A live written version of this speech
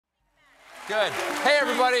Good. Hey,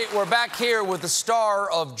 everybody. We're back here with the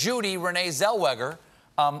star of Judy, Renée Zellweger.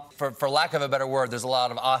 For lack of a better word, there's a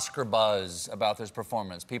lot of Oscar buzz about this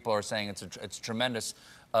performance. People are saying it's a tremendous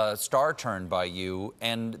star turn by you,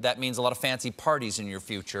 and that means a lot of fancy parties in your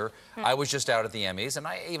future. I was just out at the Emmys, and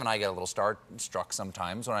I get a little star-struck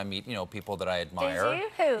sometimes when I meet, you know, people that I admire. Did you?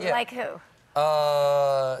 Who? Yeah. Like who?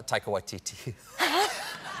 Taika Waititi.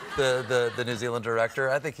 the New Zealand director.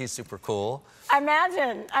 I think he's super cool. I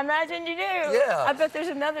imagine you do. Yeah. I bet there's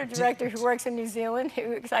another director who works in New Zealand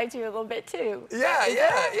who excites you a little bit too.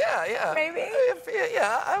 Yeah. Maybe?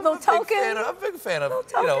 Yeah, I'm a big fan of,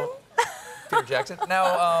 you know, Peter Jackson.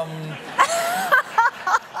 Now,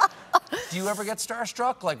 do you ever get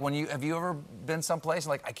starstruck? Like have you ever been someplace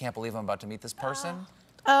like, I can't believe I'm about to meet this person?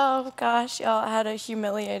 Oh gosh, y'all, I had a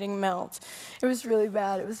humiliating melt. It was really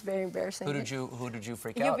bad. It was very embarrassing. Who did you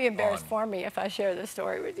freak out You'll be embarrassed on? for me if I share this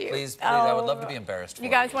story with you. Please, I would love to be embarrassed for you.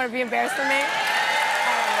 You guys want to be embarrassed for me?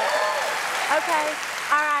 Okay,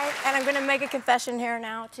 all right. And I'm going to make a confession here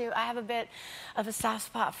now, too. I have a bit of a soft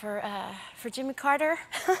spot for Jimmy Carter.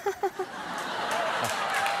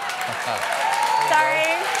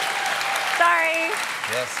 Sorry.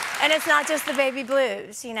 Yes. And it's not just the baby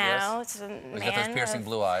blues, you know. Yes. It's a man. He's got those piercing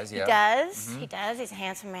blue eyes, yeah. He does. He does. He's a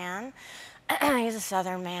handsome man. He's a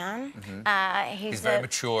Southern man. He's very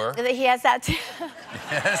mature. He has that too.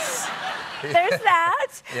 Yes. There's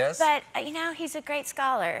that. Yes. But you know, he's a great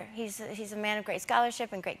scholar. He's a man of great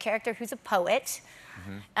scholarship and great character. Who's a poet.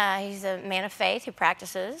 He's a man of faith who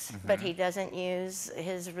practices, but he doesn't use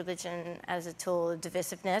his religion as a tool of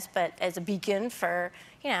divisiveness, but as a beacon for,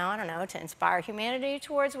 you know, I don't know, to inspire humanity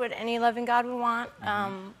towards what any loving God would want,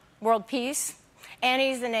 world peace. And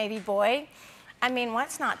he's the Navy boy. I mean,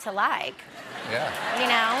 what's not to like? Yeah. You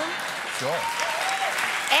know? Sure.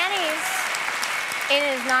 And he's in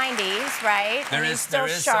his 90s, right? There and is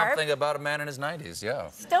sharp. something about a man in his 90s, yeah.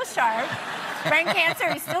 Still sharp. Brain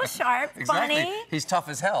cancer, he's still sharp. Exactly. Funny. He's tough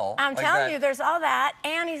as hell. I'm like telling that. you, there's all that,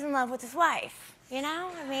 and he's in love with his wife. You know?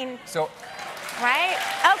 I mean, So, right?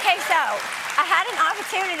 Okay, so I had an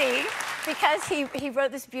opportunity because he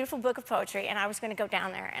wrote this beautiful book of poetry, and I was going to go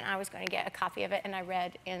down there, and I was going to get a copy of it, and I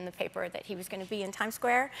read in the paper that he was going to be in Times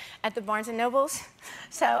Square at the Barnes & Nobles.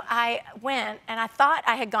 So I went, and I thought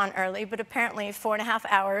I had gone early, but apparently 4.5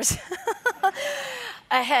 hours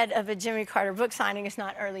ahead of a Jimmy Carter book signing is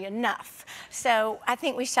not early enough. So I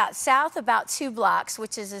think we shot south about 2 blocks,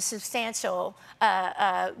 which is a substantial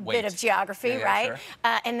bit of geography, right?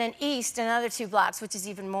 Sure. And then east another 2 blocks, which is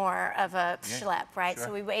even more of a schlep, right? Sure.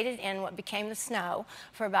 So we waited in what became the snow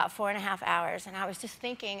for about 4.5 hours, and I was just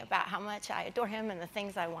thinking about how much I adore him and the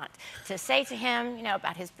things I want to say to him, you know,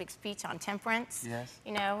 about his big speech on temperance. Yes.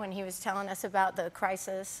 You know, when he was telling us about the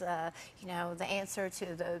crisis, you know, the answer to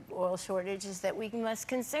the oil shortage is that we must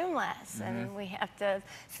consume less, and we have to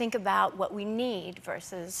think about what we need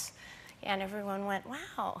versus, and everyone went,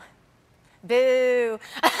 wow. Boo.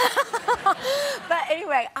 But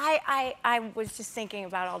anyway, I was just thinking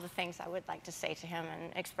about all the things I would like to say to him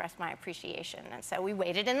and express my appreciation. And so we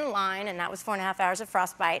waited in the line, and that was 4.5 hours of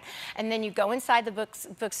frostbite. And then you go inside the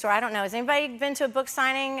bookstore. I don't know, has anybody been to a book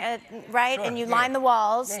signing, right? Sure, and you line the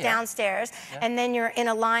walls yeah. downstairs, and then you're in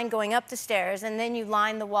a line going up the stairs, and then you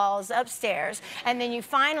line the walls upstairs, and then you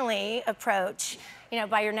finally approach, you know,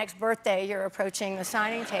 by your next birthday, you're approaching the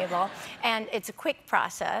signing table, and it's a quick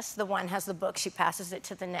process. The one has the book, she passes it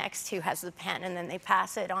to the next, who has the pen, and then they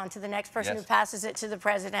pass it on to the next person who passes it to the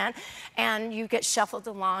president, and you get shuffled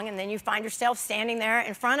along, and then you find yourself standing there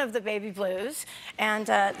in front of the baby blues, and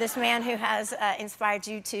this man who has inspired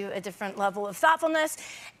you to a different level of thoughtfulness,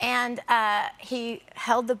 and he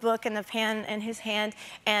held the book and the pen in his hand,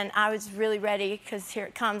 and I was really ready, because here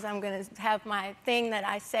it comes, I'm gonna have my thing that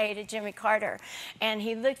I say to Jimmy Carter. And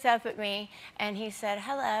he looked up at me and he said,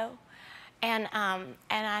 hello. And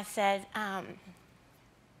I said,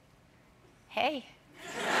 hey.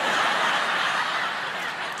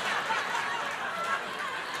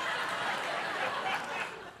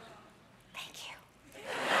 Thank you.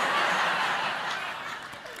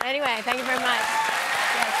 Anyway, thank you very much.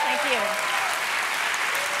 Yes, thank you.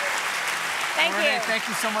 Thank you. Renée, thank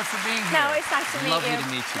you so much for being here. No, it's nice to meet you. Lovely to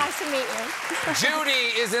meet you. Nice to meet you.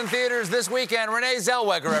 Judy is in theaters this weekend. Renée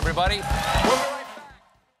Zellweger, everybody.